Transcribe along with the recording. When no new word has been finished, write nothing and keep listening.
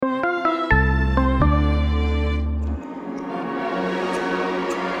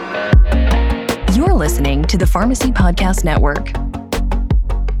listening to the Pharmacy Podcast Network.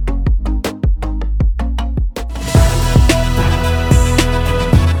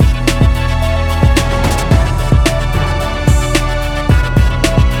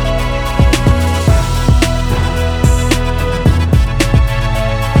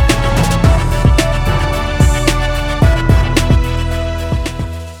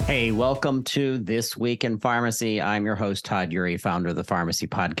 Welcome to This Week in Pharmacy. I'm your host, Todd Urey, founder of the Pharmacy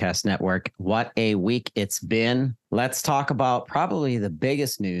Podcast Network. What a week it's been. Let's talk about probably the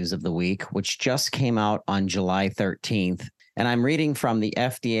biggest news of the week, which just came out on July 13th. And I'm reading from the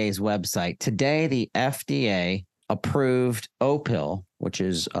FDA's website. Today, the FDA approved Opill, which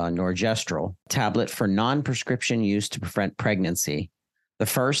is a Norgestrel tablet for non-prescription use to prevent pregnancy. The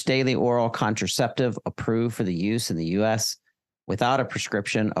first daily oral contraceptive approved for the use in the U.S. without a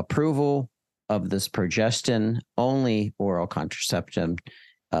prescription. Approval of this progestin-only oral contraceptive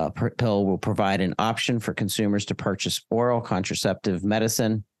pill will provide an option for consumers to purchase oral contraceptive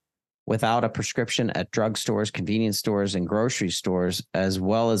medicine without a prescription at drugstores, convenience stores, and grocery stores, as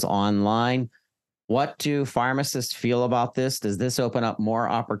well as online. What do pharmacists feel about this? Does this open up more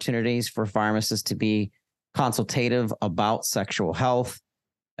opportunities for pharmacists to be consultative about sexual health,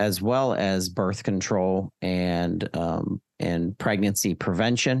 as well as birth control and pregnancy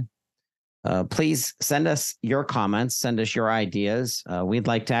prevention? Please send us your comments, send us your ideas. We'd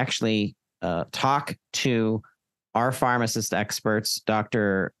like to actually talk to our pharmacist experts.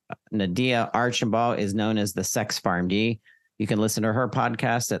 Dr. Nadia Archambault is known as the Sex Pharm.D. You can listen to her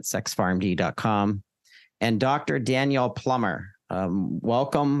podcast at sexpharmd.com. And Dr. Danielle Plummer,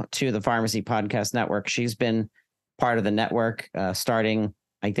 welcome to the Pharmacy Podcast Network. She's been part of the network starting,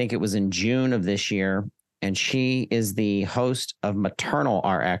 I think it was in June of this year, and she is the host of Maternal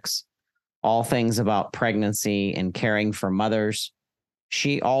RX, all things about pregnancy and caring for mothers.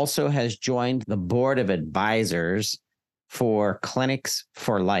 She also has joined the board of advisors for Clinics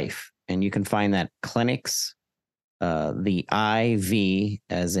for Life, and you can find that Clinics, the IV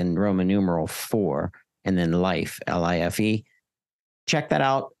as in Roman numeral 4, and then Life, L-I-F-E. Check that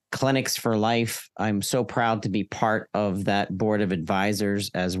out. Clinics for Life. I'm so proud to be part of that board of advisors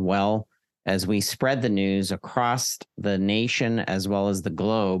as well, as we spread the news across the nation as well as the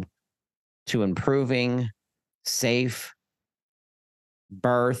globe to improving safe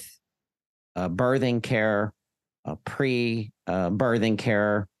birth, birthing care, pre-birthing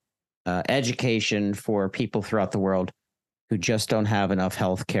care, education for people throughout the world who just don't have enough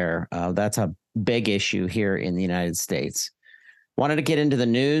health care. That's a big issue here in the United States. Wanted to get into the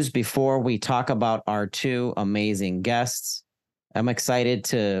news before we talk about our two amazing guests. I'm excited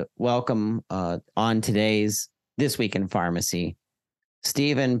to welcome on today's This Week in Pharmacy,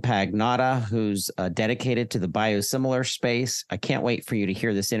 Stephen Pagnotta, who's dedicated to the biosimilar space. I can't wait for you to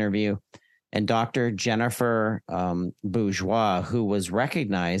hear this interview. And Dr. Jennifer Bourgeois, who was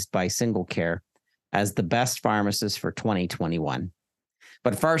recognized by SingleCare as the best pharmacist for 2021.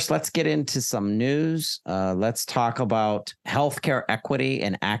 But first, let's get into some news. Let's talk about healthcare equity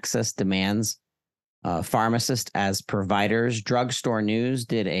and access demands. Pharmacists as providers. Drugstore News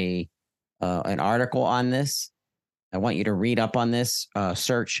did an article on this. I want you to read up on this.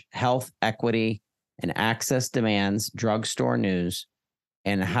 Search health equity and access demands, Drugstore News,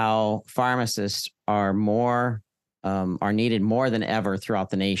 and how pharmacists are needed more than ever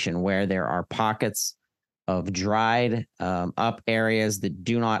throughout the nation, where there are pockets of dried up areas that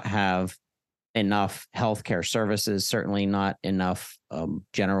do not have enough healthcare services, certainly not enough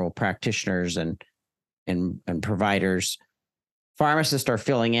general practitioners and providers. Pharmacists are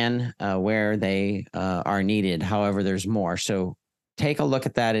filling in where they are needed. However, there's more. So take a look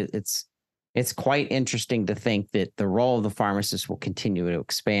at that. It's quite interesting to think that the role of the pharmacist will continue to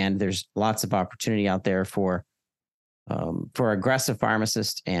expand. There's lots of opportunity out there for aggressive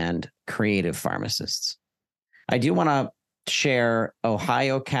pharmacists and creative pharmacists. I do want to share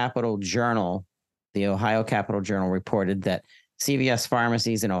Ohio Capital Journal. The Ohio Capital Journal reported that CVS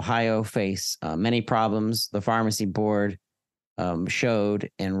pharmacies in Ohio face many problems. The pharmacy board showed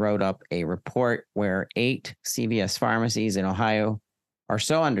and wrote up a report where 8 CVS pharmacies in Ohio are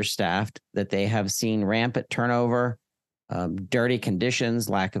so understaffed that they have seen rampant turnover, dirty conditions,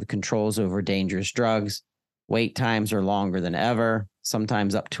 lack of controls over dangerous drugs. Wait times are longer than ever,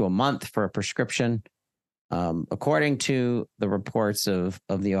 sometimes up to a month for a prescription. According to the reports of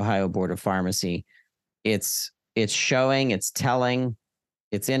the Ohio Board of Pharmacy, it's showing, it's telling,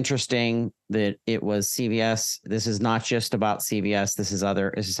 it's interesting that it was CVS. This is not just about CVS. This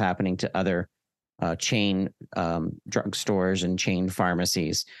is happening to other chain drugstores and chain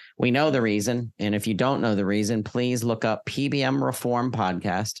pharmacies. We know the reason. And if you don't know the reason, please look up PBM Reform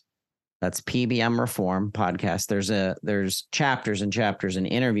Podcast. That's PBM Reform Podcast. There's chapters and chapters and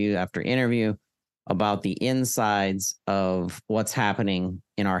interview after interview about the insides of what's happening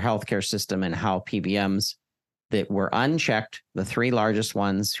in our healthcare system and how PBMs that were unchecked, the three largest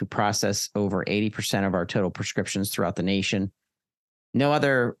ones who process over 80% of our total prescriptions throughout the nation. No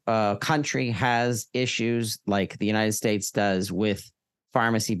other country has issues like the United States does with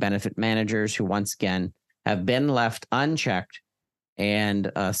pharmacy benefit managers who, once again, have been left unchecked.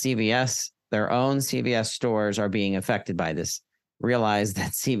 And CVS, their own CVS stores are being affected by this. Realize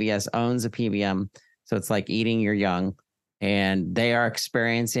that CVS owns a PBM, so it's like eating your young, and they are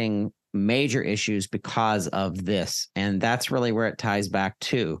experiencing major issues because of this. And that's really where it ties back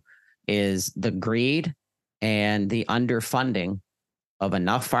to, is the greed and the underfunding of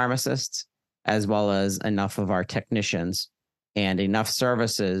enough pharmacists, as well as enough of our technicians and enough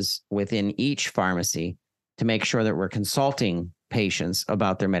services within each pharmacy to make sure that we're consulting patients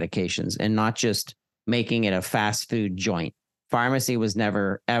about their medications and not just making it a fast food joint. Pharmacy was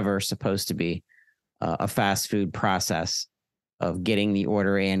never, ever supposed to be a fast food process of getting the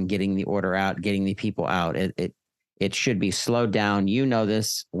order in, getting the order out, getting the people out. It should be slowed down. You know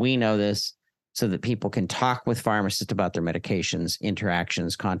this, we know this, so that people can talk with pharmacists about their medications,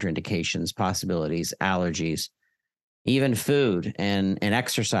 interactions, contraindications, possibilities, allergies, even food and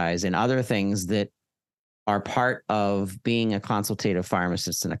exercise and other things that are part of being a consultative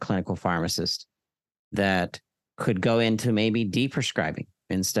pharmacist and a clinical pharmacist that could go into maybe deprescribing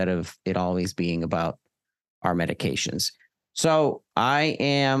instead of it always being about our medications. So I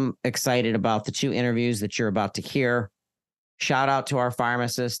am excited about the two interviews that you're about to hear. Shout out to our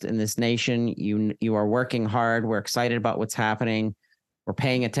pharmacists in this nation. You are working hard. We're excited about what's happening. We're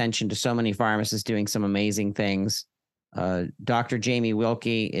paying attention to so many pharmacists doing some amazing things. Dr. Jamie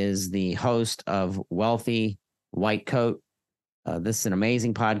Wilkie is the host of Wealthy White Coat. This is an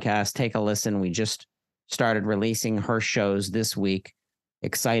amazing podcast. Take a listen. We just started releasing her shows this week.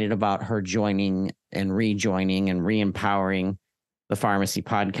 Excited about her joining and rejoining and re-empowering the Pharmacy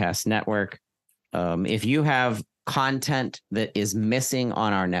Podcast Network. If you have content that is missing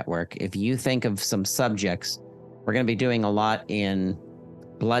on our network, if you think of some subjects, we're going to be doing a lot in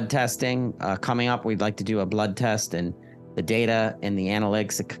blood testing. Coming up, we'd like to do a blood test and the data and the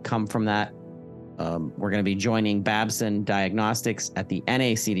analytics that could come from that. We're going to be joining Babson Diagnostics at the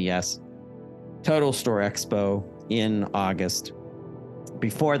NACDS Total Store Expo in August.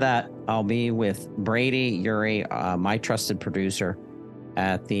 Before that, I'll be with Brady Uri, my trusted producer,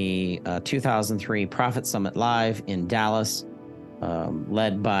 at the 2003 Profit Summit Live in Dallas,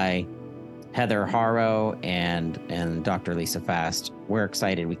 led by Heather Haro and Dr. Lisa Fast. We're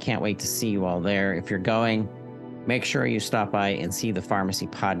excited. We can't wait to see you all there. If you're going, make sure you stop by and see the Pharmacy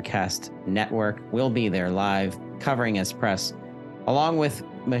Podcast Network. We'll be there live, covering as press, along with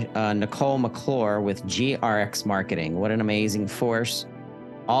Nicole McClure with GRX Marketing. What an amazing force.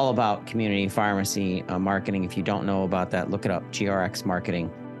 All about community pharmacy marketing. If you don't know about that, look it up. GRX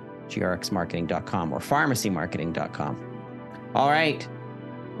Marketing, grxmarketing.com or pharmacymarketing.com. All right,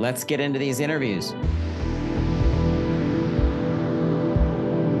 let's get into these interviews.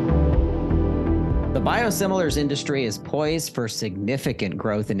 The biosimilars industry is poised for significant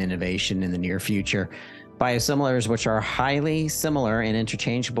growth and innovation in the near future. Biosimilars, which are highly similar and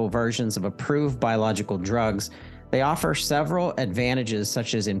interchangeable versions of approved biological drugs, they offer several advantages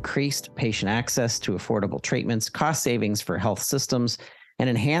such as increased patient access to affordable treatments, cost savings for health systems, and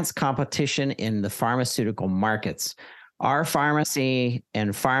enhanced competition in the pharmaceutical markets. Our pharmacy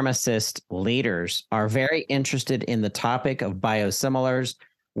and pharmacist leaders are very interested in the topic of biosimilars.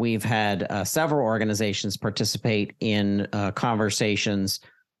 We've had several organizations participate in conversations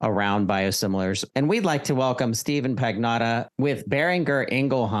around biosimilars. And we'd like to welcome Stephen Pagnotta with Boehringer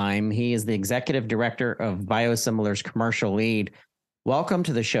Ingelheim. He is the Executive Director of Biosimilars Commercial Lead. Welcome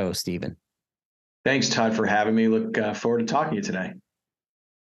to the show, Stephen. Thanks, Todd, for having me. Look forward to talking to you today.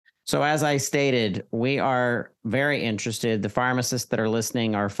 So as I stated, we are very interested. The pharmacists that are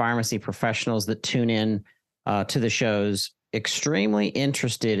listening are pharmacy professionals that tune in to the shows, extremely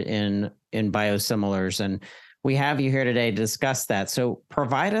interested in biosimilars. And we have you here today to discuss that. So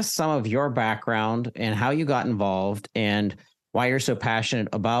provide us some of your background and how you got involved and why you're so passionate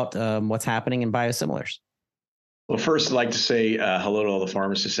about what's happening in biosimilars. Well, first, I'd like to say hello to all the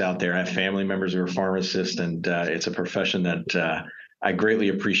pharmacists out there. I have family members who are pharmacists, and it's a profession that I greatly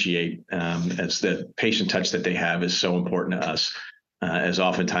appreciate, as the patient touch that they have is so important to us, as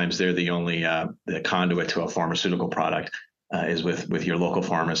oftentimes they're the only the conduit to a pharmaceutical product. Is with your local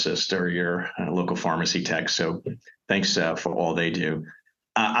pharmacist or your local pharmacy tech. So thanks for all they do.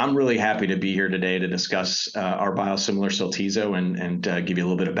 I'm really happy to be here today to discuss our biosimilar Cyltezo and give you a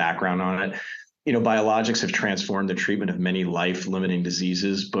little bit of background on it. Biologics have transformed the treatment of many life-limiting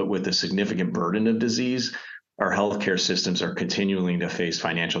diseases, but with a significant burden of disease, our healthcare systems are continuing to face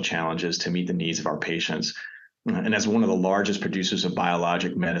financial challenges to meet the needs of our patients. And as one of the largest producers of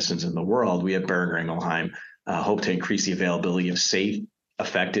biologic medicines in the world, we at Boehringer Ingelheim hope to increase the availability of safe,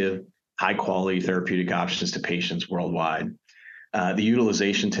 effective, high-quality therapeutic options to patients worldwide. The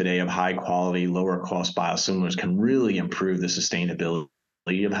utilization today of high quality, lower cost biosimilars can really improve the sustainability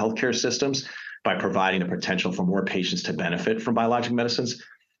of healthcare systems by providing the potential for more patients to benefit from biologic medicines.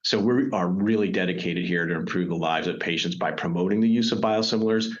 So we are really dedicated here to improve the lives of patients by promoting the use of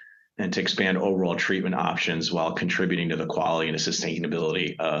biosimilars and to expand overall treatment options while contributing to the quality and the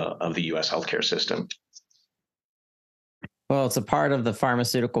sustainability of the U.S. healthcare system. Well, it's a part of the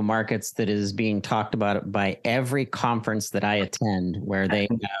pharmaceutical markets that is being talked about by every conference that I attend where they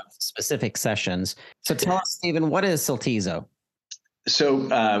have specific sessions. So tell us, Stephen, what is Cyltezo? So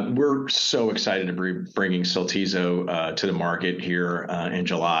we're so excited to be bringing Cyltezo to the market here in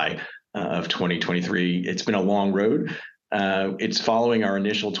July of 2023. It's been a long road. It's following our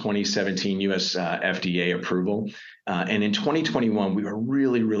initial 2017 U.S. FDA approval. And in 2021, we were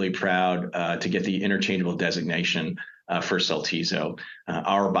really, really proud to get the interchangeable designation for Cyltezo,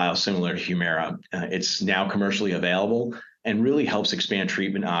 our biosimilar Humira. It's now commercially available and really helps expand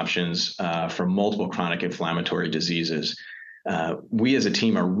treatment options for multiple chronic inflammatory diseases. We as a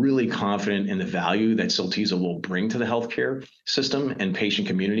team are really confident in the value that Cyltezo will bring to the healthcare system and patient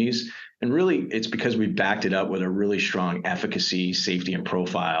communities. And really, it's because we backed it up with a really strong efficacy, safety, and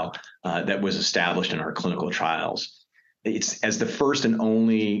profile that was established in our clinical trials. It's as the first and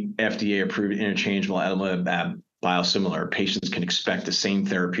only FDA-approved interchangeable adalimumab biosimilar, patients can expect the same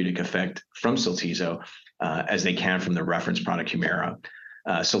therapeutic effect from Cyltezo as they can from the reference product Humira.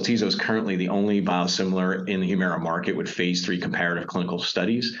 Cyltezo is currently the only biosimilar in the Humira market with phase 3 comparative clinical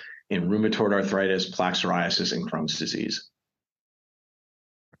studies in rheumatoid arthritis, plaque psoriasis, and Crohn's disease.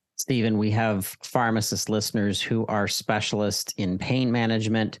 Stephen, we have pharmacist listeners who are specialists in pain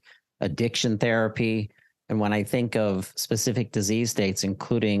management, addiction therapy. And when I think of specific disease states,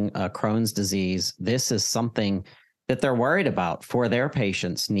 including Crohn's disease, this is something that they're worried about for their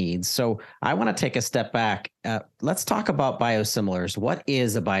patients' needs. So I want to take a step back. Let's talk about biosimilars. What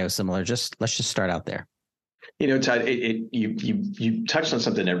is a biosimilar? Let's just start out there. Todd, you touched on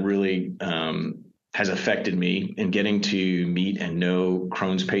something that really has affected me in getting to meet and know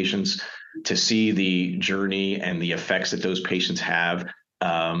Crohn's patients, to see the journey and the effects that those patients have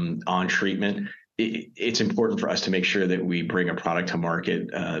on treatment. It's important for us to make sure that we bring a product to market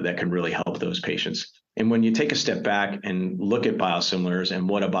that can really help those patients. And when you take a step back and look at biosimilars and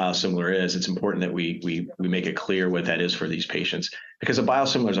what a biosimilar is, it's important that we make it clear what that is for these patients. Because a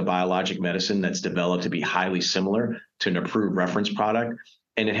biosimilar is a biologic medicine that's developed to be highly similar to an approved reference product,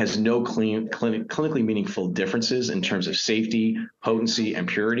 and it has no clinically meaningful differences in terms of safety, potency, and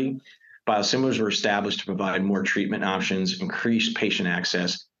purity. Biosimilars were established to provide more treatment options, increase patient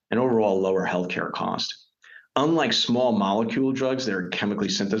access, and overall lower healthcare cost. Unlike small molecule drugs that are chemically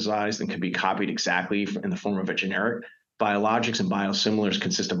synthesized and can be copied exactly in the form of a generic, biologics and biosimilars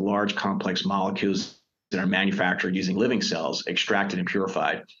consist of large, complex molecules that are manufactured using living cells, extracted and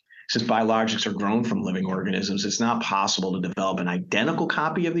purified. Since biologics are grown from living organisms, it's not possible to develop an identical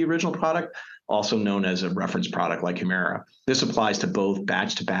copy of the original product, also known as a reference product like Humira. This applies to both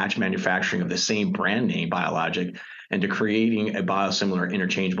batch-to-batch manufacturing of the same brand name biologic and to creating a biosimilar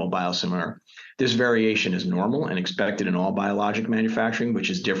interchangeable biosimilar. This variation is normal and expected in all biologic manufacturing, which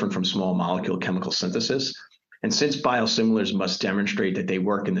is different from small molecule chemical synthesis. And since biosimilars must demonstrate that they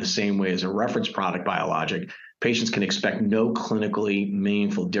work in the same way as a reference product biologic, patients can expect no clinically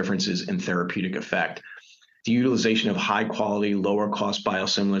meaningful differences in therapeutic effect. The utilization of high-quality, lower-cost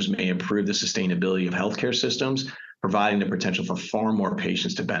biosimilars may improve the sustainability of healthcare systems, providing the potential for far more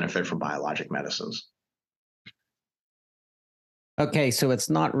patients to benefit from biologic medicines. Okay, so it's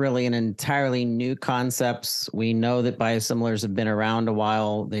not really an entirely new concept. We know that biosimilars have been around a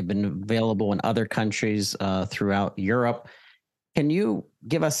while. They've been available in other countries throughout Europe. Can you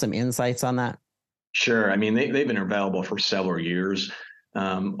give us some insights on that? Sure. I mean, they've been available for several years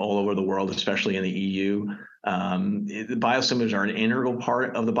all over the world, especially in the EU. The biosimilars are an integral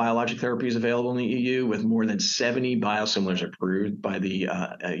part of the biologic therapies available in the EU, with more than 70 biosimilars approved by the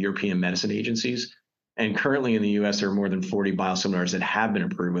European medicine agencies. And currently in the US, there are more than 40 biosimilars that have been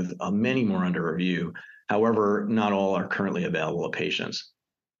approved, with many more under review. However, not all are currently available to patients.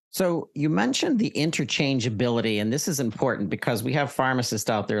 So you mentioned the interchangeability, and this is important because we have pharmacists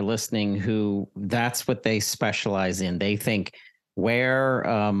out there listening who that's what they specialize in. They think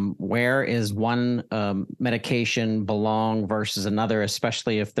where is one medication belong versus another,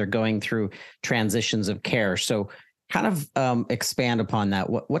 especially if they're going through transitions of care. So kind of expand upon that.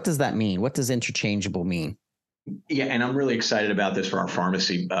 What does that mean? What does interchangeable mean? Yeah, and I'm really excited about this for our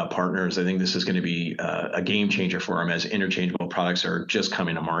pharmacy partners. I think this is going to be a game changer for them as interchangeable products are just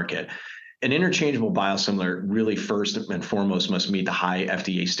coming to market. An interchangeable biosimilar really first and foremost must meet the high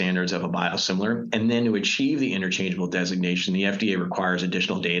FDA standards of a biosimilar. And then to achieve the interchangeable designation, the FDA requires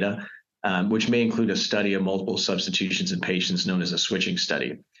additional data, which may include a study of multiple substitutions in patients known as a switching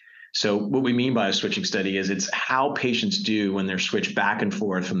study. So what we mean by a switching study is it's how patients do when they're switched back and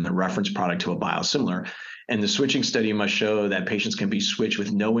forth from the reference product to a biosimilar. And the switching study must show that patients can be switched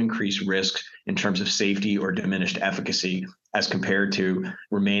with no increased risk in terms of safety or diminished efficacy as compared to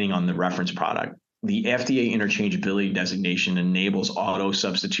remaining on the reference product. The FDA interchangeability designation enables auto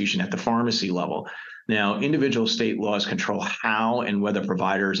substitution at the pharmacy level. Now, individual state laws control how and whether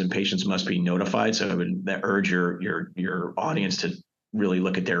providers and patients must be notified. So I would urge your audience to really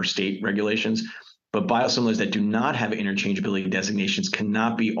look at their state regulations. But biosimilars that do not have interchangeability designations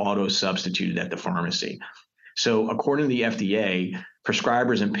cannot be auto substituted at the pharmacy. So according to the FDA,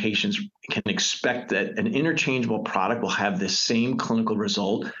 prescribers and patients can expect that an interchangeable product will have the same clinical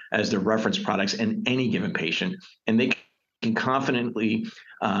result as the reference products in any given patient, and they can confidently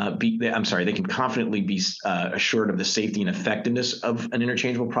be assured of the safety and effectiveness of an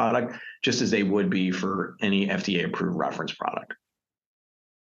interchangeable product, just as they would be for any FDA-approved reference product.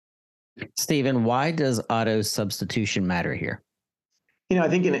 Stephen, why does auto substitution matter here? I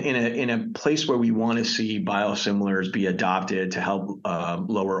think in a place where we want to see biosimilars be adopted to help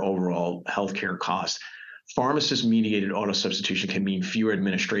lower overall healthcare costs, pharmacist-mediated auto substitution can mean fewer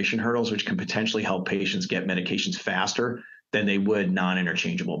administration hurdles, which can potentially help patients get medications faster than they would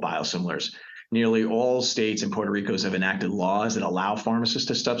non-interchangeable biosimilars. Nearly all states and Puerto Rico have enacted laws that allow pharmacists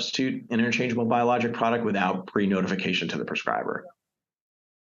to substitute an interchangeable biologic product without pre-notification to the prescriber.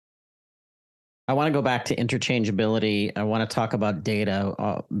 I want to go back to interchangeability. I want to talk about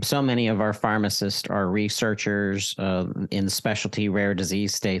data. So many of our pharmacists are researchers in specialty rare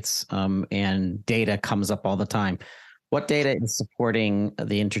disease states, and data comes up all the time. What data is supporting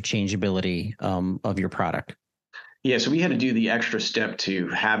the interchangeability of your product? Yeah, so we had to do the extra step to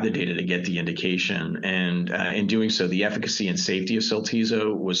have the data to get the indication. And in doing so, the efficacy and safety of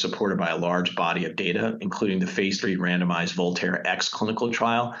Cyltezo was supported by a large body of data, including the phase 3 randomized TWIRx clinical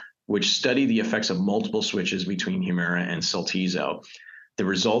trial, which studied the effects of multiple switches between Humira and Cyltezo. The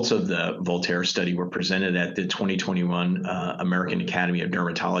results of the TWIRx study were presented at the 2021 American Academy of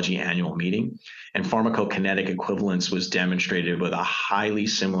Dermatology annual meeting, and pharmacokinetic equivalence was demonstrated with a highly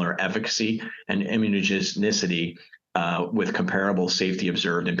similar efficacy and immunogenicity with comparable safety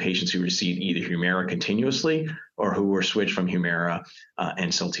observed in patients who received either Humira continuously or who were switched from Humira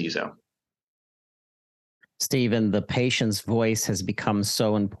and Cyltezo. Stephen, the patient's voice has become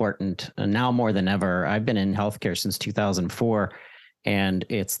so important now more than ever. I've been in healthcare since 2004, and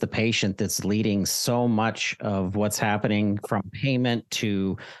it's the patient that's leading so much of what's happening, from payment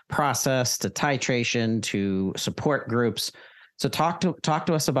to process to titration to support groups. So talk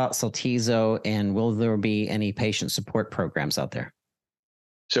to us about Cyltezo, and will there be any patient support programs out there?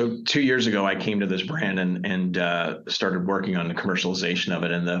 So 2 years ago, I came to this brand and started working on the commercialization of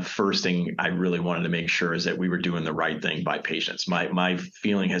it. And the first thing I really wanted to make sure is that we were doing the right thing by patients. My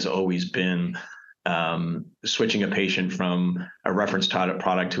feeling has always been switching a patient from a reference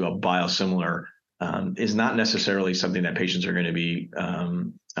product to a biosimilar is not necessarily something that patients are going to be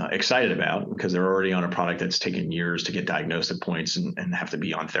excited about, because they're already on a product that's taken years to get diagnosed at points and have to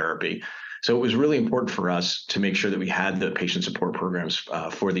be on therapy. So it was really important for us to make sure that we had the patient support programs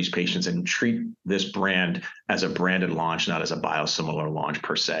for these patients and treat this brand as a branded launch, not as a biosimilar launch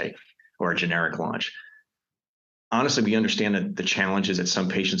per se, or a generic launch. Honestly, we understand that the challenges that some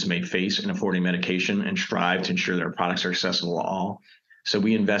patients may face in affording medication and strive to ensure their products are accessible to all. So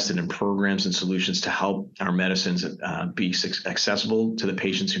we invested in programs and solutions to help our medicines be accessible to the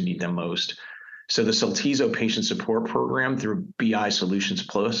patients who need them most. So the Cyltezo Patient Support Program through BI Solutions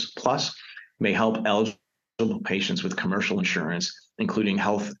Plus may help eligible patients with commercial insurance, including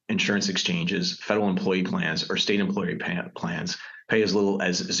health insurance exchanges, federal employee plans, or state employee plans, pay as little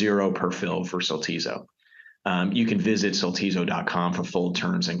as $0 per fill for Cyltezo. You can visit Cyltezo.com for full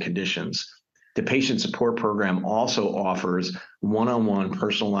terms and conditions. The patient support program also offers one-on-one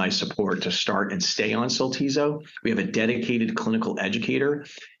personalized support to start and stay on Cyltezo. We have a dedicated clinical educator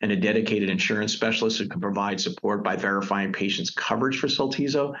and a dedicated insurance specialist who can provide support by verifying patients' coverage for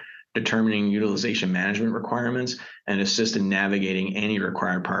Cyltezo, determining utilization management requirements, and assist in navigating any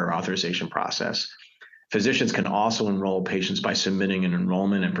required prior authorization process. Physicians can also enroll patients by submitting an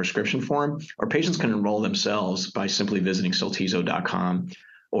enrollment and prescription form, or patients can enroll themselves by simply visiting Cyltezo.com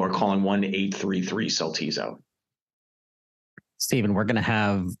or calling 1-833-Cyltezo. Stephen, we're going to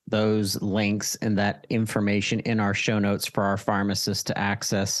have those links and that information in our show notes for our pharmacists to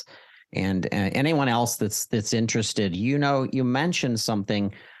access, and anyone else that's interested. You mentioned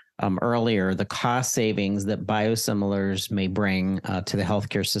something earlier, the cost savings that biosimilars may bring to the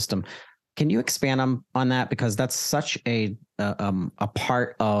healthcare system. Can you expand on that? Because that's such a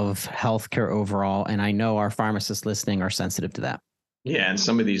part of healthcare overall, and I know our pharmacists listening are sensitive to that. Yeah, and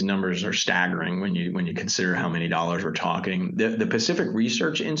some of these numbers are staggering when you consider how many dollars we're talking. The Pacific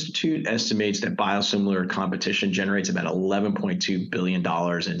Research Institute estimates that biosimilar competition generates about $11.2 billion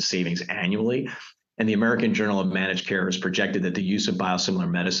in savings annually. And the American Journal of Managed Care has projected that the use of biosimilar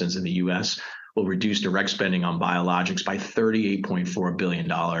medicines in the U.S. will reduce direct spending on biologics by $38.4 billion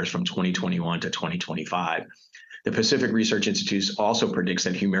from 2021 to 2025. The Pacific Research Institute also predicts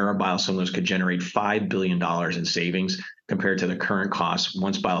that Humira biosimilars could generate $5 billion in savings compared to the current costs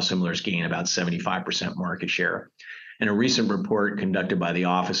once biosimilars gain about 75% market share. And a recent report conducted by the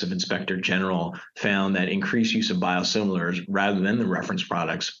Office of Inspector General found that increased use of biosimilars rather than the reference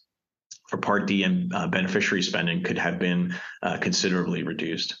products for Part D and beneficiary spending could have been considerably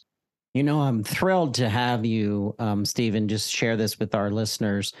reduced. I'm thrilled to have you, Stephen, just share this with our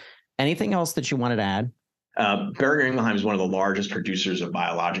listeners. Anything else that you wanted to add? Boehringer Ingelheim is one of the largest producers of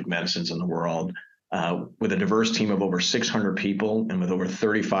biologic medicines in the world. With a diverse team of over 600 people and with over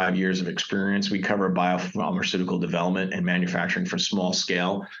 35 years of experience, we cover biopharmaceutical development and manufacturing from small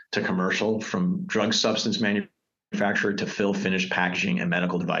scale to commercial, from drug substance manufacturer to fill finish packaging and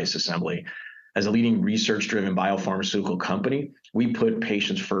medical device assembly. As a leading research-driven biopharmaceutical company, we put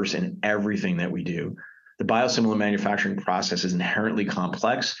patients first in everything that we do. The biosimilar manufacturing process is inherently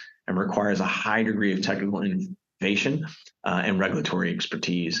complex and requires a high degree of technical innovation and regulatory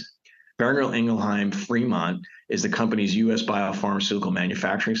expertise. Boehringer Ingelheim Fremont is the company's U.S. biopharmaceutical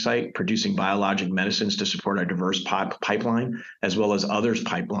manufacturing site, producing biologic medicines to support our diverse pipeline, as well as others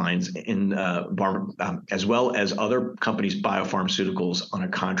pipelines as well as other companies' biopharmaceuticals on a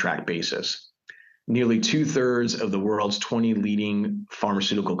contract basis. Nearly 2/3 of the world's 20 leading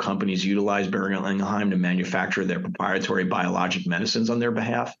pharmaceutical companies utilize Boehringer Ingelheim to manufacture their proprietary biologic medicines on their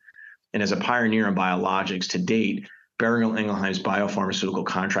behalf. And as a pioneer in biologics to date, Boehringer Ingelheim's biopharmaceutical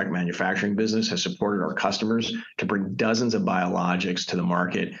contract manufacturing business has supported our customers to bring dozens of biologics to the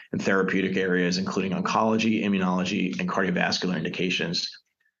market in therapeutic areas, including oncology, immunology, and cardiovascular indications.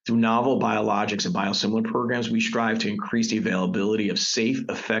 Through novel biologics and biosimilar programs, we strive to increase the availability of safe,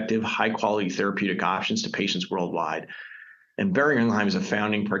 effective, high-quality therapeutic options to patients worldwide. And Boehringer Ingelheim is a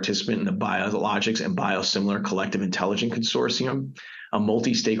founding participant in the Biologics and Biosimilar Collective Intelligence Consortium, a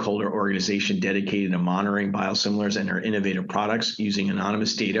multi-stakeholder organization dedicated to monitoring biosimilars and their innovative products using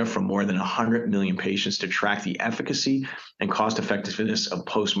anonymous data from more than 100 million patients to track the efficacy and cost-effectiveness of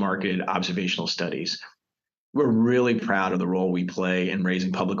post-market observational studies. We're really proud of the role we play in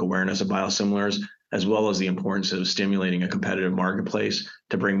raising public awareness of biosimilars, as well as the importance of stimulating a competitive marketplace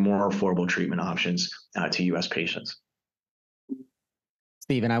to bring more affordable treatment options to U.S. patients.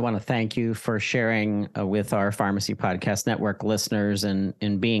 Stephen, I want to thank you for sharing with our Pharmacy Podcast Network listeners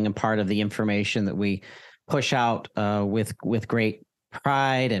and being a part of the information that we push out with great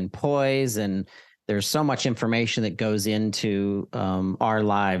pride and poise. And there's so much information that goes into our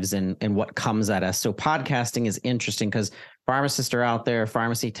lives and what comes at us. So podcasting is interesting because pharmacists are out there,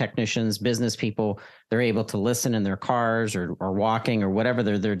 pharmacy technicians, business people, they're able to listen in their cars or walking or whatever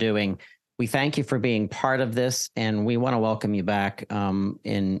they're doing. We thank you for being part of this, and we want to welcome you back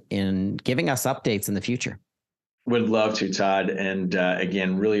in giving us updates in the future. Would love to, Todd. And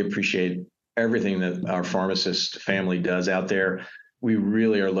again, really appreciate everything that our pharmacist family does out there. We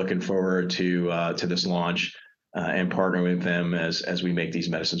really are looking forward to this launch and partnering with them as we make these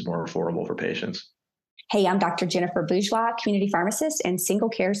medicines more affordable for patients. Hey, I'm Dr. Jennifer Bourgeois, community pharmacist and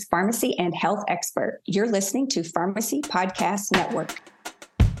SingleCare's pharmacy and health expert. You're listening to Pharmacy Podcast Network.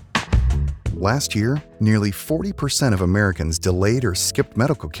 Last year, nearly 40% of Americans delayed or skipped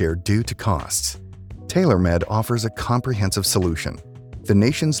medical care due to costs. TaylorMed offers a comprehensive solution. The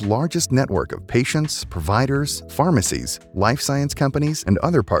nation's largest network of patients, providers, pharmacies, life science companies, and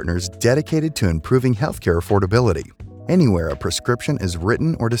other partners dedicated to improving healthcare affordability, anywhere a prescription is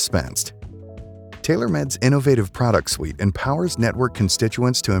written or dispensed. TaylorMed's innovative product suite empowers network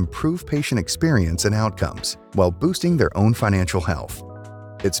constituents to improve patient experience and outcomes while boosting their own financial health.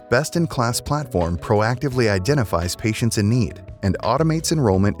 Its best-in-class platform proactively identifies patients in need and automates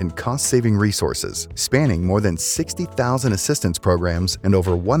enrollment in cost-saving resources, spanning more than 60,000 assistance programs and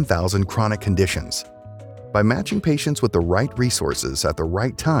over 1,000 chronic conditions. By matching patients with the right resources at the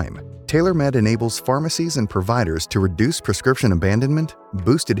right time, TaylorMed enables pharmacies and providers to reduce prescription abandonment,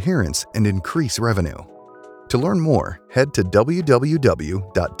 boost adherence, and increase revenue. To learn more, head to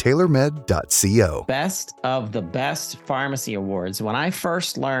www.taylormed.co. Best of the Best Pharmacy Awards. When I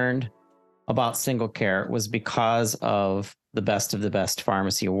first learned about SingleCare, it was because of the Best of the Best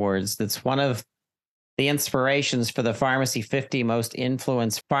Pharmacy Awards. That's one of the inspirations for the Pharmacy 50 most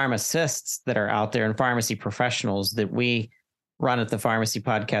influenced pharmacists that are out there and pharmacy professionals that we run at the Pharmacy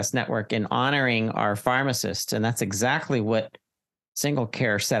Podcast Network in honoring our pharmacists. And that's exactly what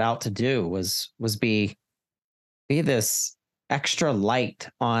SingleCare set out to do, was be this extra light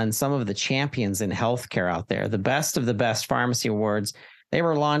on some of the champions in healthcare out there. The Best of the Best Pharmacy Awards, they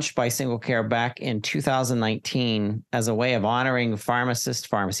were launched by SingleCare back in 2019 as a way of honoring pharmacists,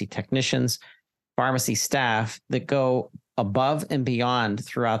 pharmacy technicians, pharmacy staff that go above and beyond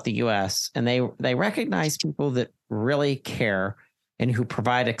throughout the U.S. And they recognize people that really care and who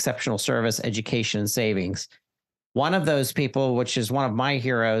provide exceptional service, education, and savings. One of those people, which is one of my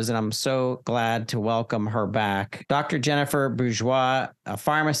heroes, and I'm so glad to welcome her back, Dr. Jennifer Bourgeois, a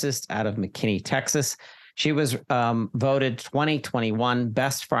pharmacist out of McKinney, Texas. She was voted 2021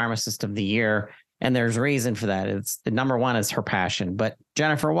 Best Pharmacist of the Year, and there's reason for that. It's the number one is her passion. But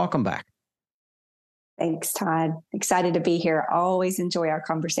Jennifer, welcome back. Thanks, Todd. Excited to be here. Always enjoy our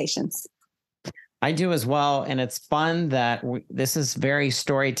conversations. I do as well. And it's fun that this is very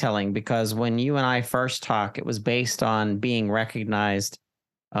storytelling, because when you and I first talked, it was based on being recognized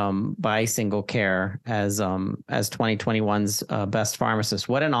by SingleCare as 2021's Best Pharmacist.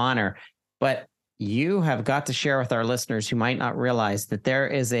 What an honor. But you have got to share with our listeners who might not realize that there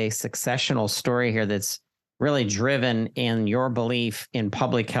is a successional story here that's really driven in your belief in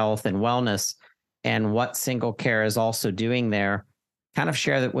public health and wellness, and what SingleCare is also doing there. Kind of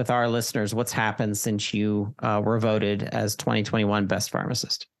share that with our listeners, what's happened since you were voted as 2021 Best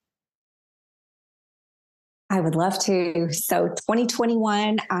Pharmacist. I would love to. So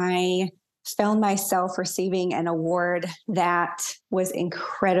 2021, I found myself receiving an award that was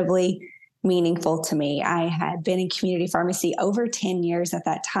incredibly meaningful to me. I had been in community pharmacy over 10 years at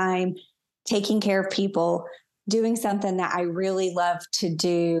that time, taking care of people, doing something that I really loved to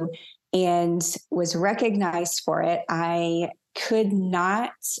do, and was recognized for it. I could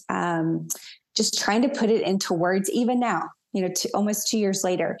not, just trying to put it into words, even now, almost 2 years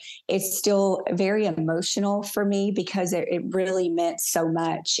later, it's still very emotional for me because it really meant so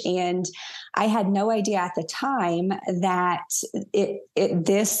much. And I had no idea at the time that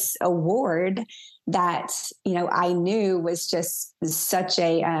this award that, I knew was just such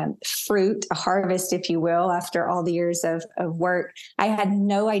a fruit, a harvest, if you will, after all the years of work. I had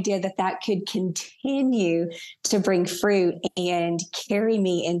no idea that could continue to bring fruit and carry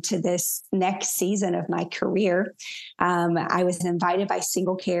me into this next season of my career. I was invited by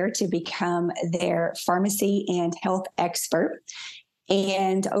SingleCare to become their pharmacy and health expert.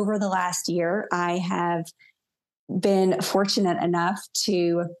 And over the last year, I have been fortunate enough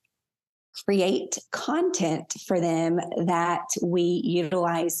to create content for them that we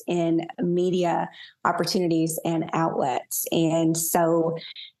utilize in media opportunities and outlets. And so,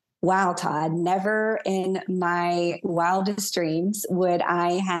 wow, Todd, never in my wildest dreams would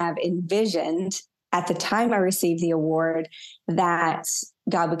I have envisioned at the time I received the award that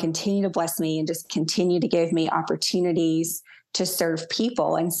God would continue to bless me and just continue to give me opportunities to serve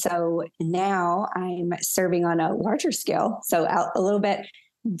people. And so now I'm serving on a larger scale. So a little bit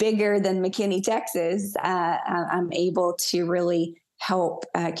bigger than McKinney, Texas, I'm able to really help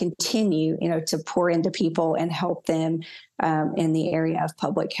continue, to pour into people and help them in the area of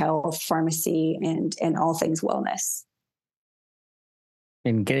public health, pharmacy, and all things wellness.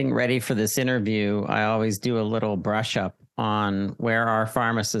 In getting ready for this interview, I always do a little brush up on where our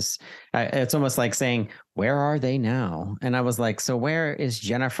pharmacists, it's almost like saying, where are they now? And I was like, so where is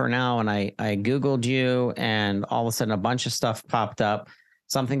Jennifer now? And I Googled you, and all of a sudden a bunch of stuff popped up.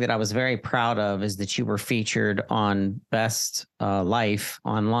 Something that I was very proud of is that you were featured on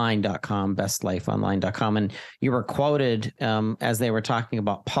bestlifeonline.com, bestlifeonline.com. And you were quoted as they were talking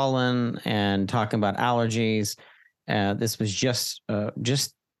about pollen and talking about allergies. This was just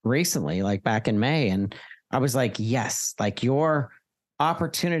recently, like back in May. And I was like, yes, like your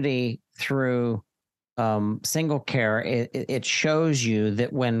opportunity through SingleCare, it shows you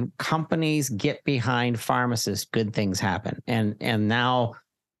that when companies get behind pharmacists, good things happen. And now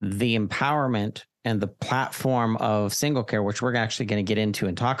the empowerment and the platform of SingleCare, which we're actually going to get into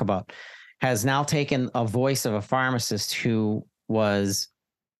and talk about, has now taken a voice of a pharmacist who was,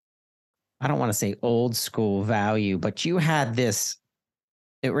 I don't want to say old school value, but you had this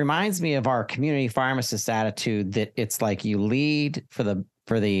It reminds me of our community pharmacist attitude that it's like you lead for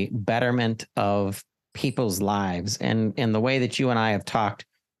the betterment of people's lives. And the way that you and I have talked,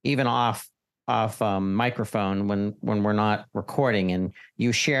 even off microphone when we're not recording, and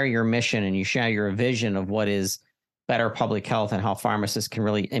you share your mission and you share your vision of what is better public health and how pharmacists can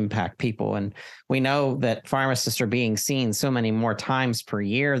really impact people. And we know that pharmacists are being seen so many more times per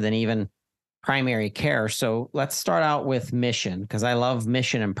year than even primary care. So let's start out with mission, because I love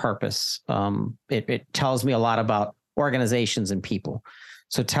mission and purpose. It tells me a lot about organizations and people.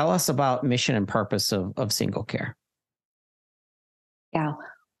 So tell us about mission and purpose of SingleCare. Yeah,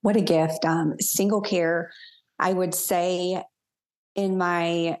 what a gift. SingleCare, I would say, in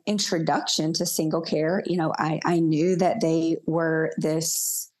my introduction to SingleCare, I knew that they were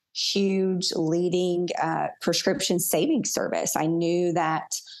this huge leading prescription savings service. I knew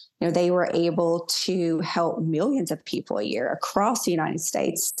that they were able to help millions of people a year across the United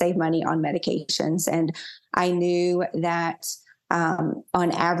States save money on medications. And I knew that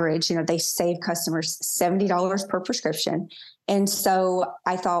on average, they save customers $70 per prescription. And so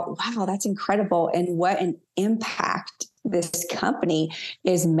I thought, wow, that's incredible. And what an impact this company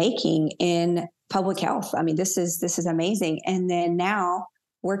is making in public health. I mean, this is amazing. And then now,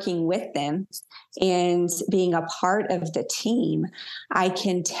 working with them and being a part of the team, I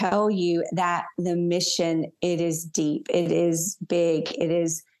can tell you that the mission, it is deep, it is big, it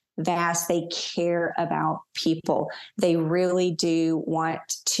is vast. They care about people. They really do want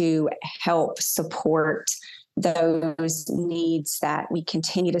to help support those needs that we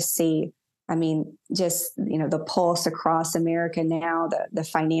continue to see. I mean, just, the pulse across America now, the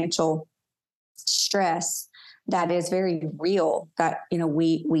financial stress that is very real that,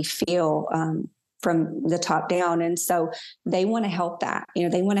 we feel from the top down. And so they want to help that,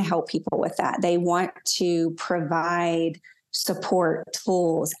 they want to help people with that. They want to provide support,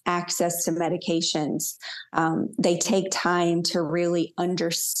 tools, access to medications. They take time to really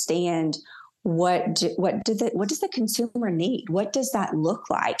understand what does the consumer need? What does that look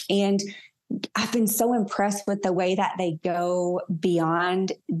like? And I've been so impressed with the way that they go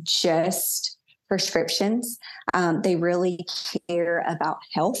beyond just prescriptions. They really care about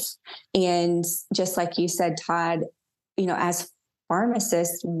health. And just like you said, Todd, as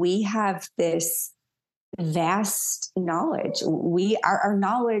pharmacists, we have this vast knowledge. Our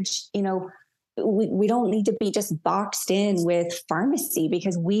knowledge, we don't need to be just boxed in with pharmacy,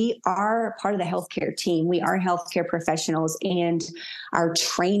 because we are part of the healthcare team. We are healthcare professionals, and our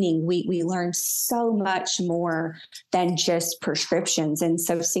training, we learn so much more than just prescriptions. And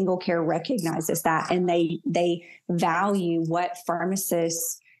so SingleCare recognizes that, and they value what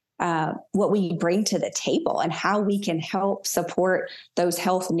pharmacists, what we bring to the table and how we can help support those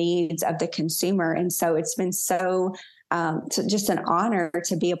health needs of the consumer. And so it's been so just an honor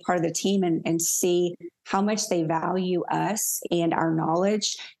to be a part of the team and see how much they value us and our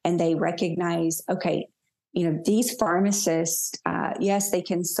knowledge. And they recognize, okay, these pharmacists, yes, they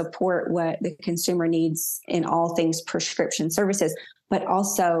can support what the consumer needs in all things prescription services, but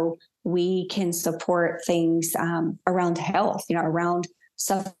also we can support things around health, around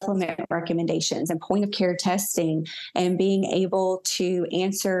supplement recommendations and point of care testing, and being able to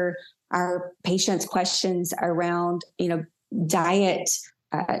answer our patients' questions around, diet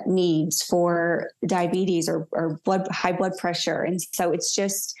needs for diabetes or high blood pressure. And so it's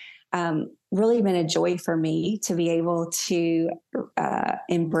just really been a joy for me to be able to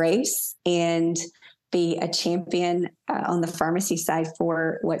embrace and be a champion on the pharmacy side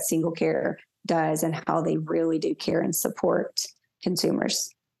for what SingleCare does and how they really do care and support consumers.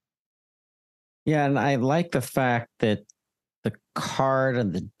 Yeah, and I like the fact that the card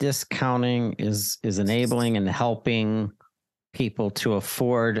and the discounting is enabling and helping people to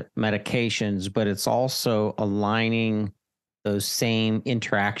afford medications, but it's also aligning those same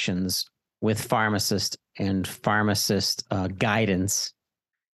interactions with pharmacist and pharmacist guidance.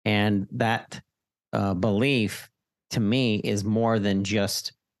 And that belief, to me, is more than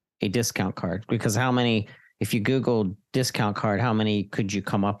just a discount card. Because if you Google discount card, how many could you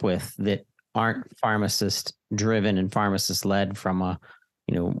come up with that aren't pharmacist driven and pharmacist led from a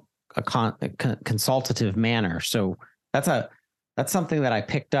consultative manner? So that's something that I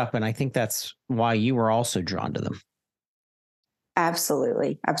picked up, and I think that's why you were also drawn to them.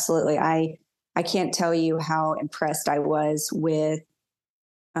 Absolutely. I can't tell you how impressed I was with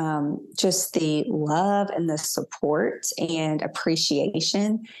just the love and the support and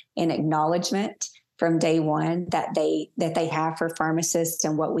appreciation and acknowledgement from day one that they have for pharmacists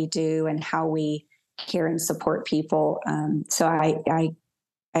and what we do and how we care and support people. So I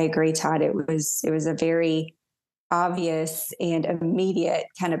agree, Todd. It was a very obvious and immediate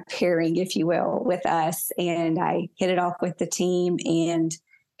kind of pairing, if you will, with us. And I hit it off with the team, and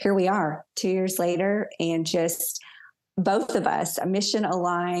here we are 2 years later, and just both of us mission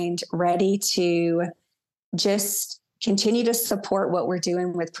aligned, ready to just continue to support what we're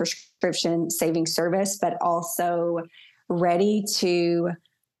doing with prescription saving service, but also ready to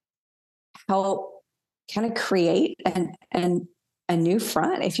help kind of create a new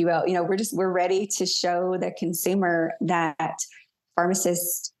front, if you will. We're ready to show the consumer that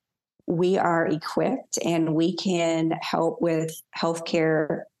pharmacists, we are equipped and we can help with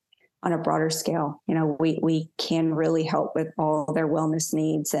healthcare on a broader scale. We can really help with all their wellness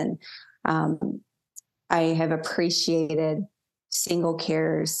needs. And I have appreciated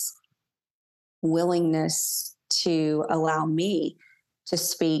SingleCare's willingness to allow me to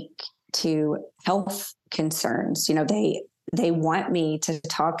speak to health concerns. They want me to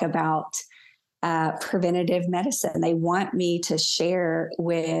talk about preventative medicine. They want me to share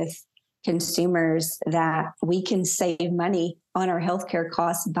with consumers that we can save money on our healthcare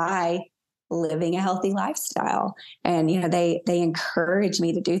costs by living a healthy lifestyle. And, they encourage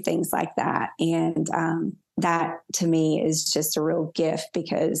me to do things like that. And that to me is just a real gift,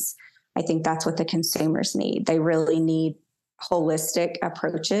 because I think that's what the consumers need. They really need holistic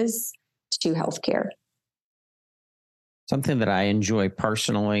approaches to healthcare. Something that I enjoy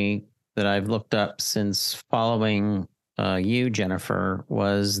personally that I've looked up since following you, Jennifer,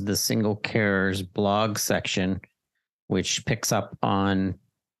 was the SingleCare's blog section, which picks up on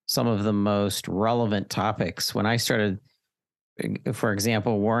some of the most relevant topics. When I started, for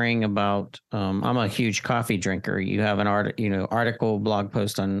example, worrying about, I'm a huge coffee drinker. You have an article, blog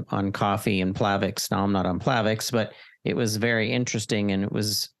post on coffee and Plavix. Now I'm not on Plavix, but it was very interesting, and it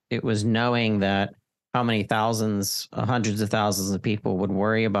was knowing that how many thousands, hundreds of thousands of people would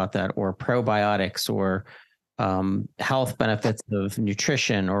worry about that, or probiotics, or health benefits of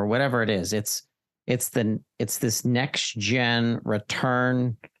nutrition, or whatever it is. It's this next gen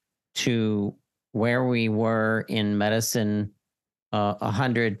return to where we were in medicine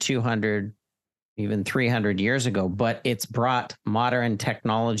 100, 200, even 300 years ago, but it's brought modern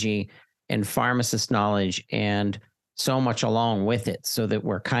technology and pharmacist knowledge and so much along with it, so that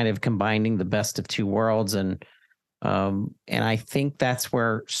we're kind of combining the best of two worlds. And I think that's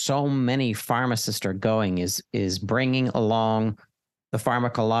where so many pharmacists are going, is bringing along the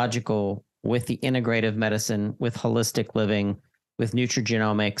pharmacological with the integrative medicine, with holistic living, with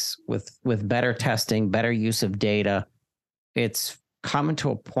nutrigenomics, with better testing, better use of data. It's come to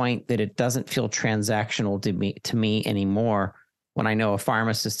a point that it doesn't feel transactional to me anymore, when I know a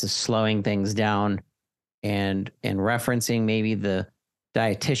pharmacist is slowing things down and referencing maybe the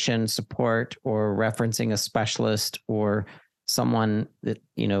dietitian support, or referencing a specialist, or someone that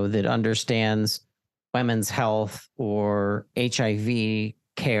that understands women's health or HIV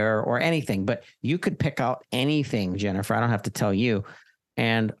care or anything. But you could pick out anything, Jennifer. I don't have to tell you.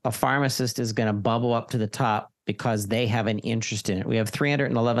 And a pharmacist is going to bubble up to the top because they have an interest in it. We have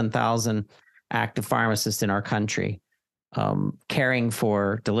 311,000 active pharmacists in our country, delivering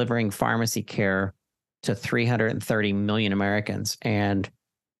pharmacy care to 330 million Americans. And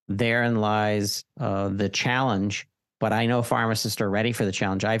therein lies the challenge. But I know pharmacists are ready for the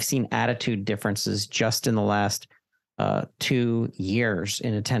challenge. I've seen attitude differences just in the last 2 years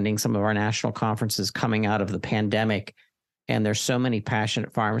in attending some of our national conferences coming out of the pandemic. And there's so many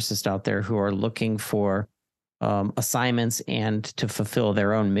passionate pharmacists out there who are looking for assignments and to fulfill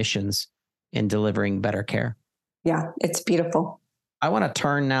their own missions in delivering better care. Yeah, it's beautiful. I want to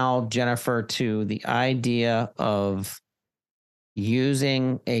turn now, Jennifer, to the idea of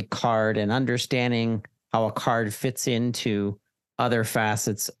using a card and understanding how a card fits into other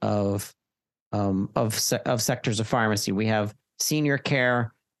facets of sectors of pharmacy. We have senior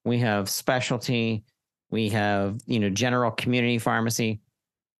care, we have specialty, we have general community pharmacy.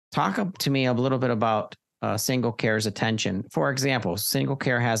 Talk to me a little bit about SingleCare's attention. For example,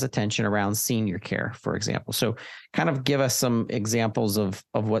 SingleCare has attention around senior care, for example. So kind of give us some examples of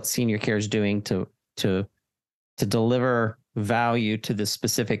what senior care is doing to deliver value to the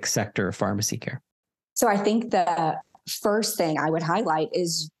specific sector of pharmacy care. So I think the first thing I would highlight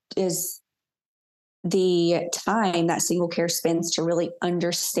is the time that SingleCare spends to really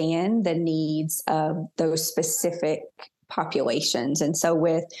understand the needs of those specific populations. And so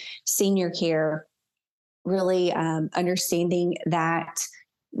with senior care, really understanding that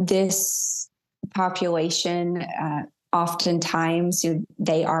this population, oftentimes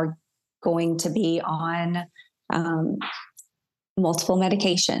they are going to be on multiple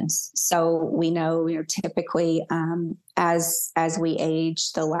medications. So we know, typically as we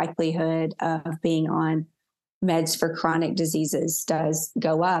age, the likelihood of being on meds for chronic diseases does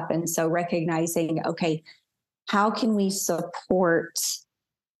go up. And so recognizing, okay, how can we support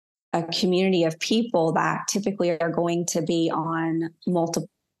a community of people that typically are going to be on multiple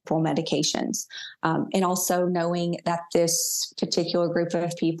medications? And also knowing that this particular group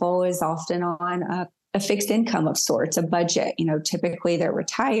of people is often on a fixed income of sorts, a budget. Typically they're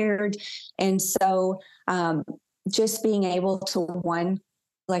retired. And so just being able to, one,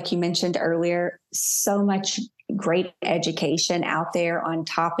 like you mentioned earlier, so much great education out there on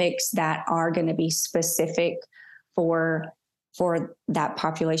topics that are going to be specific for that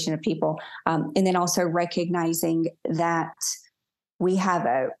population of people. And then also recognizing that we have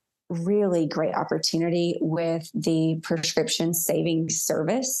a really great opportunity with the prescription savings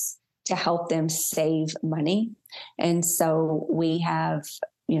service to help them save money. And so we have,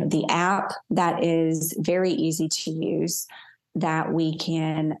 the app that is very easy to use, that we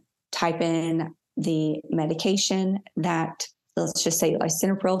can type in the medication that, let's just say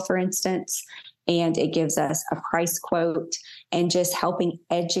lisinopril, for instance, and it gives us a price quote, and just helping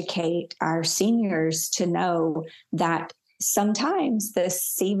educate our seniors to know that sometimes the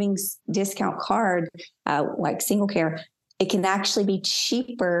savings discount card, like SingleCare, it can actually be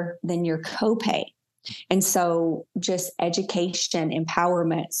cheaper than your copay. And so just education,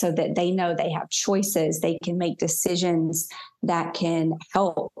 empowerment, so that they know they have choices, they can make decisions that can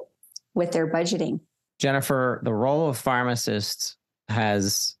help with their budgeting. Jennifer, the role of pharmacists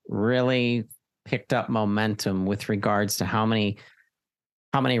has really picked up momentum with regards to how many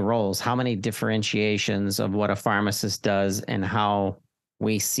roles, how many differentiations of what a pharmacist does, and how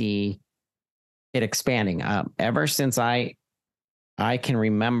we see it expanding. Ever since I can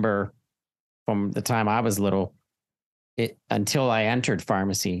remember, from the time I was little, until I entered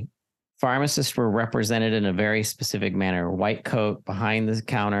pharmacy, pharmacists were represented in a very specific manner: white coat, behind the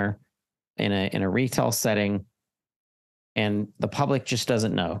counter, in a retail setting. And the public just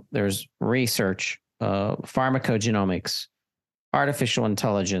doesn't know. There's research, pharmacogenomics, artificial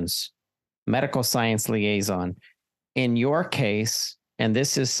intelligence, medical science liaison. In your case, and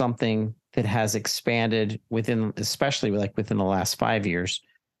this is something that has expanded especially within the last 5 years,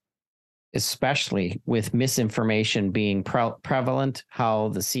 especially with misinformation being prevalent, how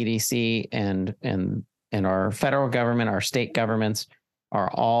the CDC and our federal government, our state governments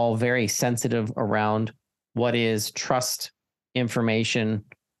are all very sensitive around what is trust information,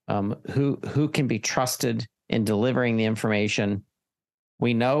 who can be trusted in delivering the information.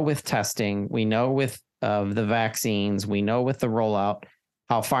 We know with testing, we know with the vaccines, we know with the rollout,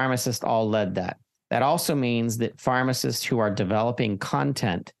 how pharmacists all led that. That also means that pharmacists who are developing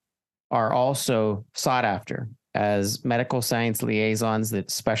content are also sought after as medical science liaisons that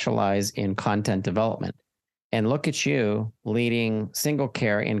specialize in content development. And look at you leading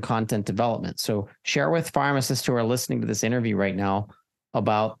SingleCare in content development. So share with pharmacists who are listening to this interview right now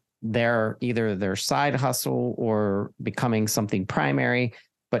about either their side hustle or becoming something primary,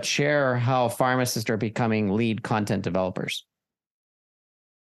 but share how pharmacists are becoming lead content developers.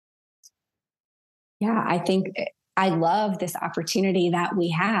 Yeah, I think I love this opportunity that we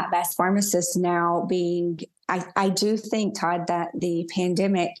have as pharmacists now I do think, Todd, that the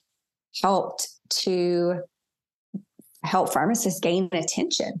pandemic helped to help pharmacists gain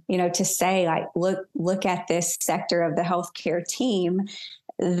attention, to say, like, look at this sector of the healthcare team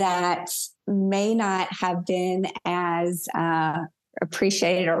that may not have been as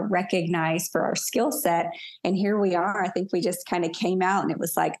appreciated or recognized for our skill set. And here we are. I think we just kind of came out and it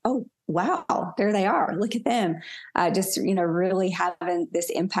was like, oh, wow, there they are. Look at them. Just, really having this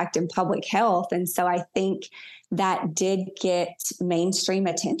impact in public health. And so I think that did get mainstream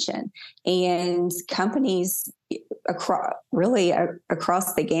attention, and companies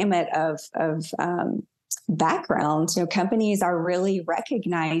across the gamut of backgrounds, companies are really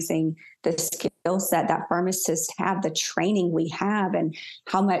recognizing the skill set that pharmacists have, the training we have, and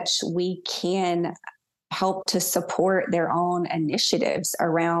how much we can help to support their own initiatives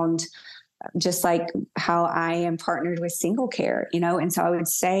around, just like how I am partnered with SingleCare, And so I would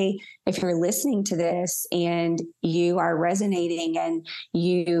say, if you're listening to this and you are resonating and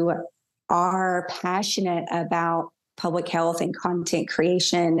you are passionate about public health and content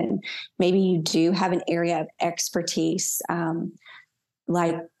creation, and maybe you do have an area of expertise,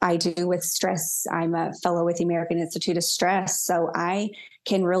 like I do with stress. I'm a fellow with the American Institute of Stress, so I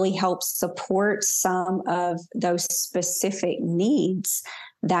can really help support some of those specific needs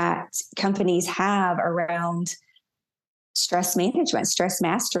that companies have around stress management, stress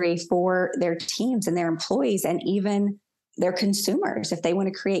mastery for their teams and their employees, and even their consumers, if they want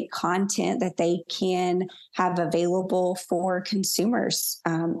to create content that they can have available for consumers,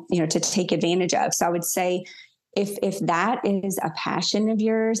 to take advantage of. So I would say, if that is a passion of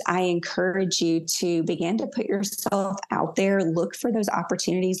yours, I encourage you to begin to put yourself out there, look for those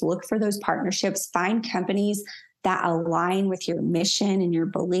opportunities, look for those partnerships, find companies that align with your mission and your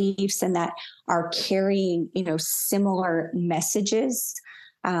beliefs and that are carrying, similar messages.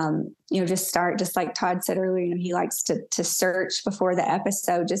 Just start, just like Todd said earlier, he likes to search before the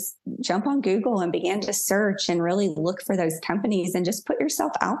episode. Just jump on Google and begin to search and really look for those companies and just put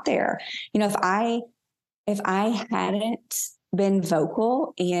yourself out there. If I hadn't been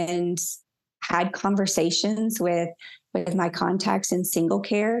vocal and had conversations with my contacts in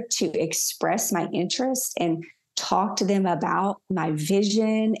SingleCare to express my interest and talk to them about my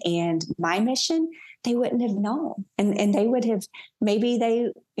vision and my mission, they wouldn't have known. And they would have, maybe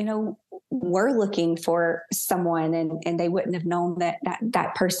they, were looking for someone and they wouldn't have known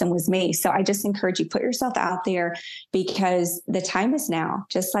that person was me. So I just encourage you, put yourself out there because the time is now.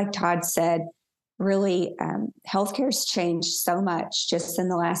 Just like Todd said, really, healthcare's changed so much just in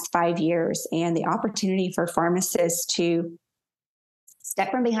the last 5 years, and the opportunity for pharmacists to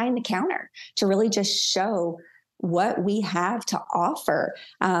step from behind the counter to really just show what we have to offer.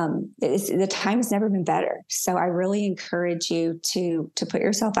 The time has never been better. So I really encourage you to put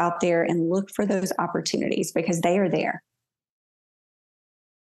yourself out there and look for those opportunities because they are there.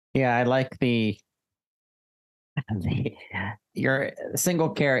 Yeah, I like your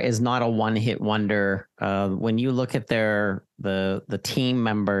SingleCare is not a one-hit wonder. When you look at the team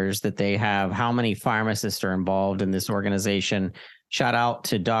members that they have, how many pharmacists are involved in this organization? Shout out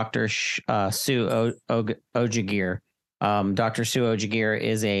to Dr. Sue Ojigir. Dr. Sue Ojigir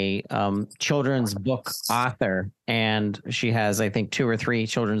is a children's book author, and she has, I think, 2 or 3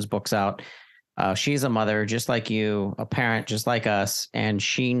 children's books out. She's a mother just like you, a parent just like us, and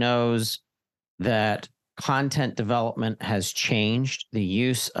she knows that content development has changed. The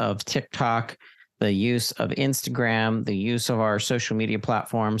use of TikTok, the use of Instagram, the use of our social media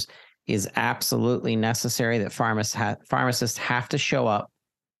platforms is absolutely necessary, that pharmacists have to show up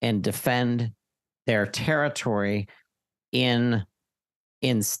and defend their territory in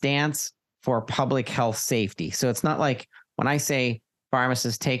stance for public health safety. So it's not like when I say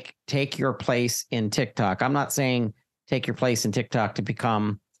pharmacists take your place in TikTok, I'm not saying take your place in TikTok to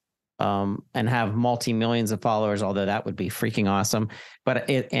become and have multi-millions of followers, although that would be freaking awesome. But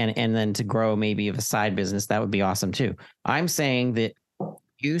and then to grow maybe of a side business, that would be awesome too. I'm saying that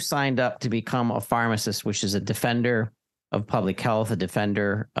you signed up to become a pharmacist, which is a defender of public health, a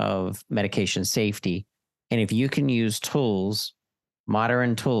defender of medication safety. And if you can use tools,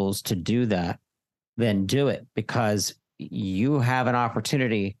 modern tools to do that, then do it, because you have an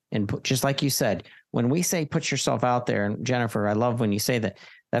opportunity. And just like you said, when we say put yourself out there, and Jennifer, I love when you say that,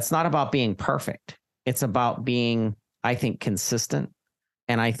 that's not about being perfect. It's about being, I think, consistent.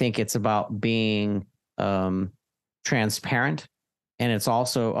 And I think it's about being transparent. And it's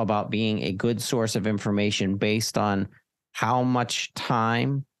also about being a good source of information based on how much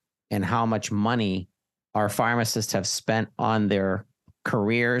time and how much money our pharmacists have spent on their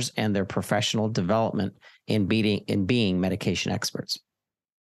careers and their professional development in being medication experts.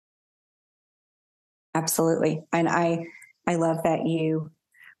 Absolutely. And I love that you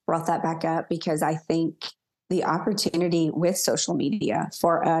brought that back up, because I think the opportunity with social media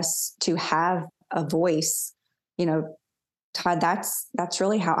for us to have a voice, Todd, that's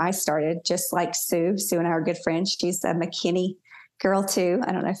really how I started. Just like Sue and I are good friends. She's a McKinney girl too.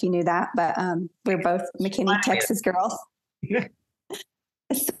 I don't know if you knew that, but we're both McKinney, Texas girls.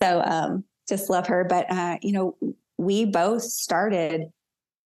 So just love her. But, we both started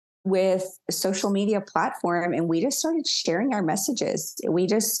with a social media platform, and we just started sharing our messages. We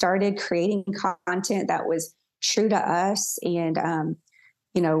just started creating content that was true to us. And,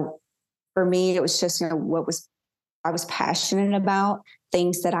 for me, it was just, I was passionate about,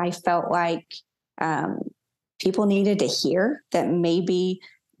 things that I felt like people needed to hear that maybe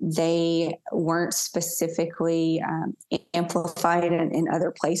they weren't specifically amplified in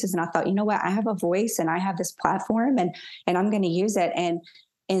other places. And I thought, you know what, I have a voice and I have this platform and I'm going to use it.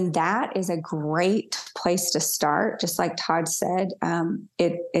 And that is a great place to start. Just like Todd said,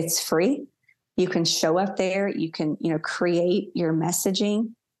 it's free. You can show up there. You can, create your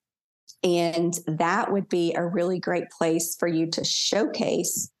messaging. And that would be a really great place for you to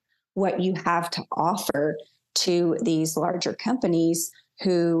showcase what you have to offer to these larger companies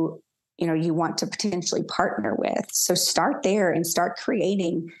who, you want to potentially partner with. So start there and start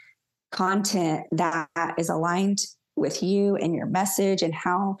creating content that is aligned with you and your message and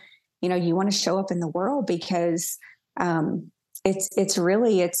how, you want to show up in the world, because it's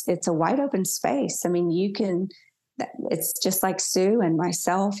really a wide open space. I mean, it's just like Sue and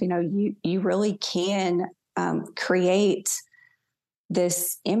myself, you really can create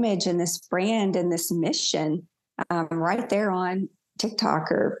this image and this brand and this mission right there on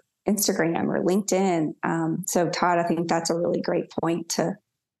TikTok or Instagram or LinkedIn. So Todd, I think that's a really great point to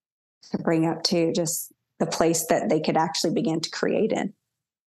bring up too, just the place that they could actually begin to create in.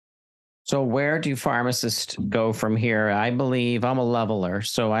 So where do pharmacists go from here? I believe I'm a leveler,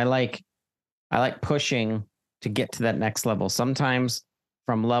 so I like pushing to get to that next level. Sometimes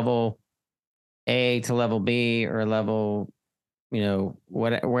from level A to level B or level,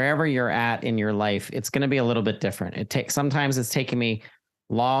 wherever you're at in your life, it's going to be a little bit different. Sometimes it's taking me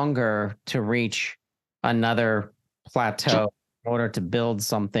longer to reach another plateau in order to build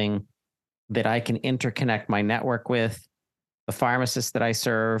something that I can interconnect my network with, the pharmacists that I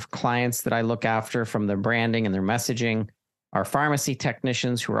serve, clients that I look after from their branding and their messaging, our pharmacy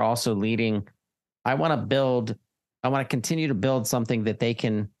technicians who are also leading. I want to continue to build something that they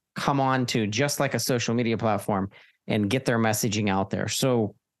can come on to, just like a social media platform, and get their messaging out there.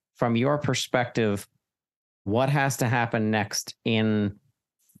 So from your perspective, what has to happen next in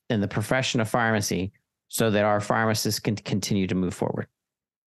the profession of pharmacy so that our pharmacists can continue to move forward?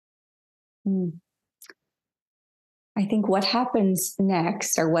 I think what happens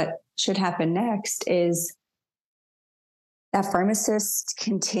next, or what should happen next, is that pharmacists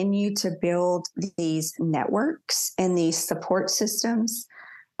continue to build these networks and these support systems,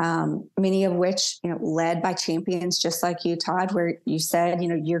 many of which, led by champions just like you, Todd, where you said,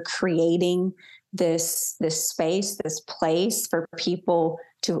 you're creating this space, this place for people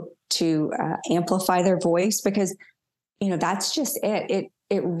to amplify their voice, because, that's just it.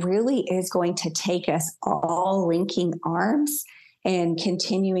 It really is going to take us all linking arms and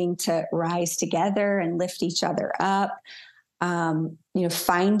continuing to rise together and lift each other up.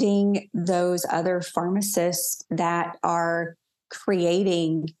 Finding those other pharmacists that are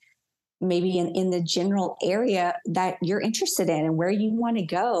creating maybe in the general area that you're interested in and where you want to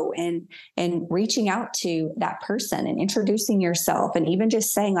go, and reaching out to that person and introducing yourself, and even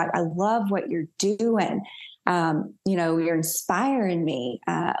just saying, like, I love what you're doing. You're inspiring me.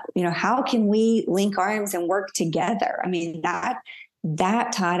 How can we link arms and work together? I mean, that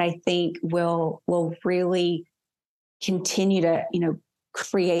Todd, I think will really continue to,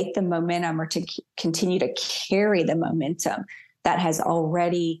 create the momentum, or to continue to carry the momentum that has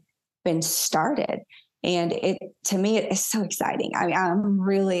already been started. And to me, it is so exciting. I mean, I'm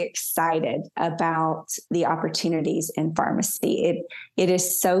really excited about the opportunities in pharmacy. It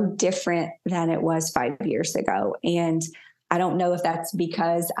is so different than it was 5 years ago. And I don't know if that's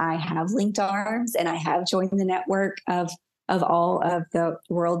because I have linked arms and I have joined the network of all of the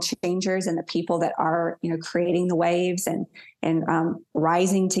world changers and the people that are, creating the waves and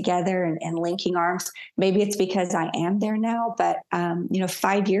rising together and linking arms. Maybe it's because I am there now, but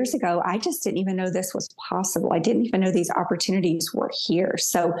 5 years ago, I just didn't even know this was possible. I didn't even know these opportunities were here.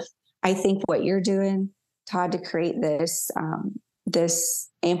 So I think what you're doing, Todd, to create this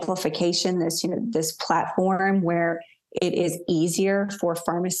amplification, this platform where it is easier for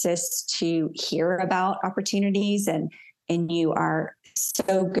pharmacists to hear about opportunities, and you are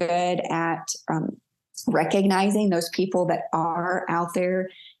so good at recognizing those people that are out there,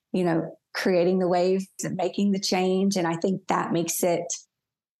 creating the waves and making the change. And I think that makes it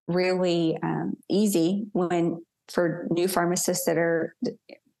really easy for new pharmacists that are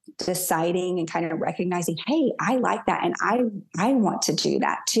deciding and kind of recognizing, hey, I like that, and I want to do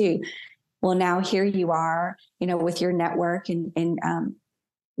that too. Well, now here you are, with your network and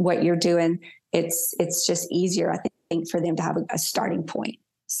what you're doing. It's just easier, I think, for them to have a starting point.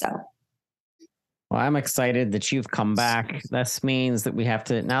 So. Well, I'm excited that you've come back. This means that we have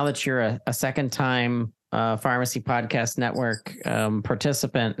to, now that you're a second time Pharmacy Podcast Network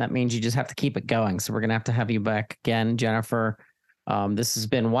participant, that means you just have to keep it going. So we're going to have you back again, Jennifer. This has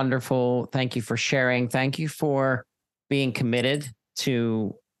been wonderful. Thank you for sharing. Thank you for being committed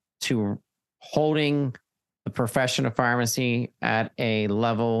to holding the profession of pharmacy at a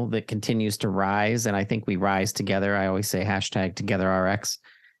level that continues to rise. And I think we rise together. I always say #TogetherRx.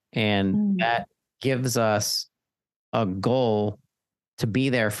 And that gives us a goal to be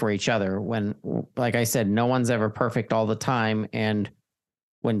there for each other when, like I said, no one's ever perfect all the time. And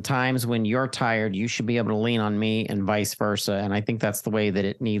when you're tired, you should be able to lean on me, and vice versa. And I think that's the way that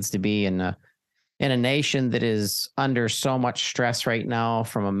it needs to be in a nation that is under so much stress right now,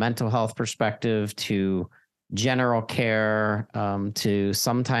 from a mental health perspective to general care, to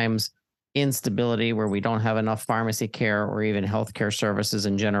sometimes instability where we don't have enough pharmacy care or even healthcare services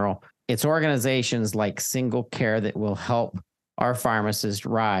in general. It's organizations like SingleCare that will help our pharmacists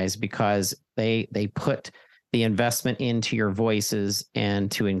rise, because they put the investment into your voices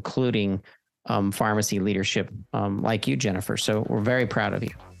and to including pharmacy leadership like you, Jennifer. So we're very proud of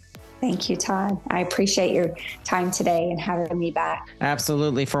you. Thank you, Todd. I appreciate your time today and having me back.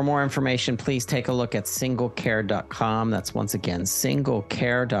 Absolutely. For more information, please take a look at SingleCare.com. That's once again,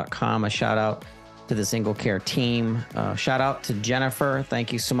 SingleCare.com. A shout out to the SingleCare team. Shout out to Jennifer.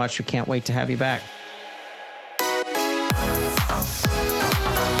 Thank you so much. We can't wait to have you back.